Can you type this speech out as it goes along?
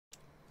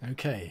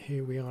Okay,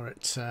 here we are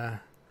at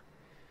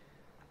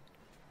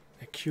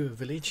Akua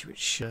Village,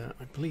 which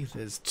I believe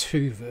there's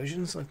two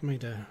versions. I've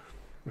made a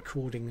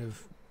recording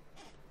of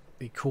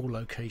the core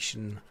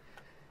location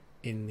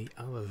in the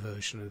other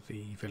version of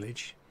the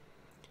village,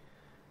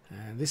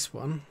 and this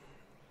one,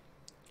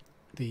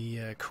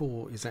 the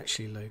core is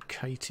actually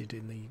located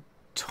in the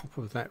top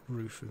of that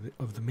roof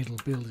of the middle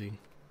building,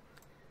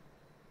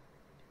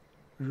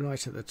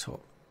 right at the top,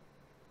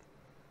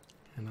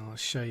 and I'll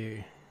show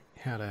you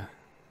how to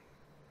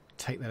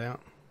take that out.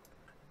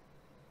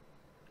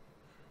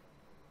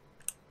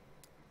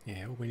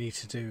 Yeah, all we need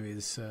to do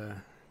is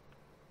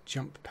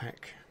jump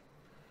pack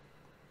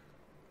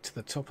to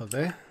the top of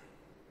there,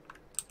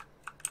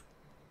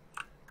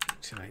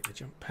 activate the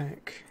jump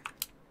pack.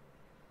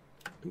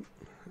 Oop,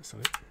 that's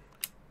not it.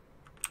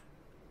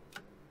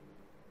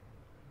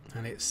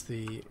 And it's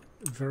the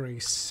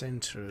very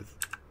centre of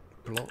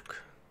the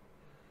block.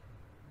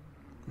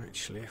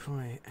 Actually, if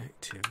I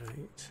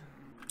activate,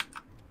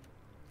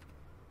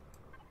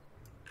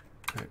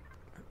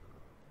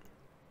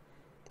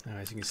 now,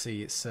 as you can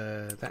see, it's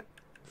that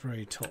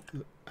very top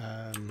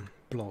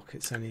block.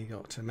 It's only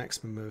got a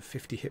maximum of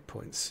 50 hit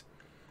points,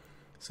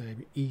 so it'd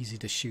be easy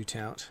to shoot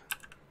out.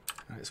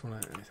 And it's one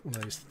of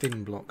those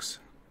thin blocks.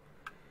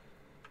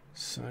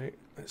 So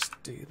let's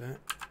do that.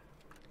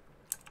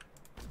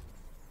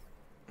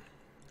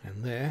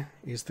 And there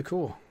is the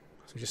core.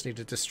 So we just need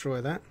to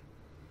destroy that.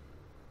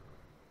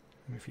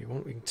 And if you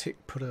want, we can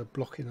put a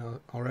block in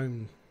our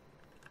own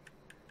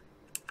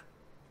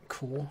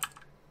core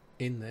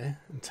in there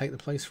and take the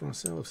place for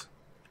ourselves.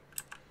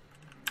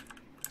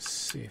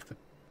 See if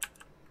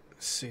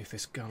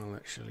this gun will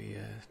actually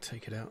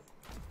take it out.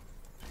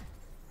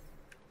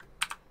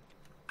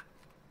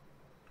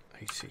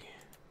 80.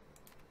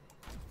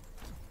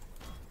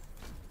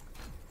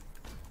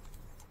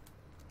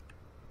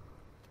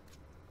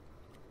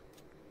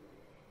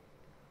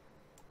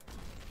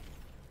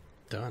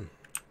 Done.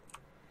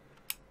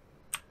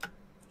 I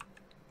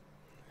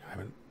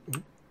haven't.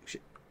 Ooh,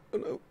 shit. Oh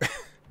no.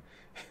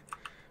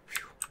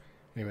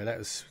 Anyway, that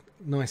was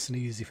nice and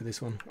easy for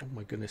this one. Oh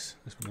my goodness,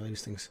 that's one of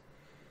those things.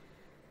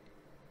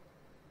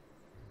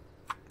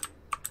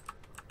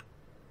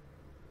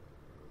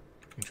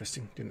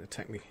 Interesting, didn't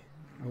attack me.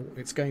 Oh,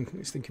 it's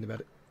thinking about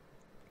it.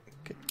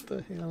 Get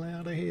the hell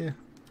out of here.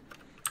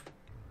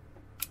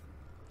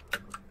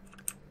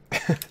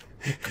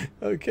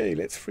 Okay,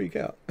 let's freak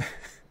out.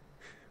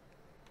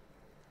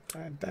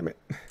 God damn it.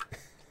 I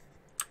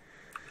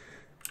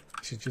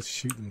should just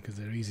shoot them because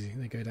they're easy.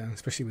 They go down,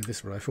 especially with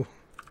this rifle.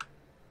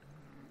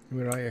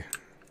 Where are you?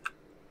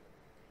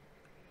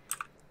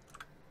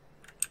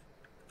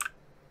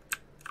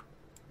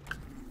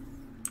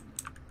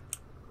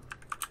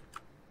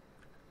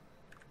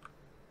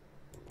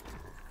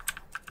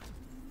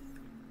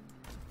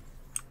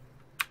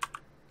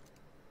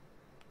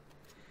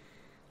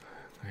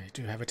 I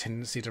do have a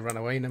tendency to run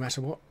away no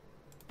matter what.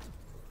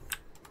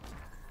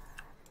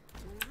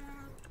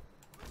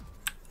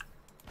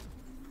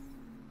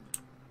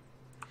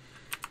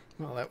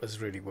 Well, that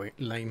was really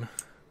lame.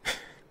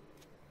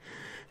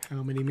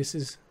 How many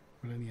misses?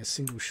 Well, only a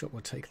single shot will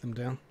take them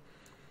down.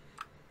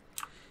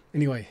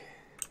 Anyway,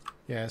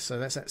 yeah, so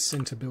that's that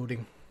centre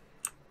building,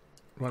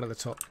 right at the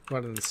top,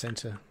 right in the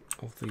centre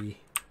of the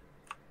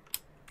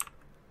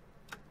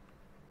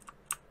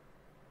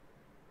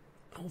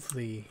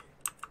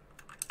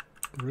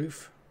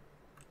roof.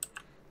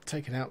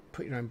 Take it out,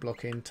 put your own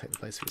block in, take the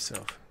place for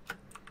yourself.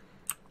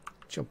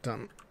 Job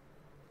done.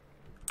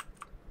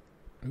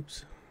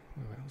 Oops.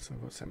 Oh well, so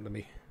what's happened to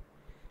me?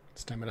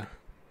 Stamina.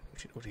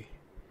 Naughty.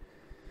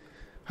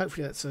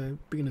 Hopefully that's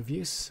been of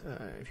use.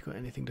 If you've got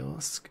anything to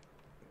ask,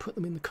 put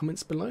them in the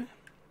comments below.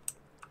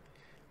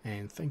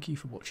 And thank you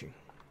for watching.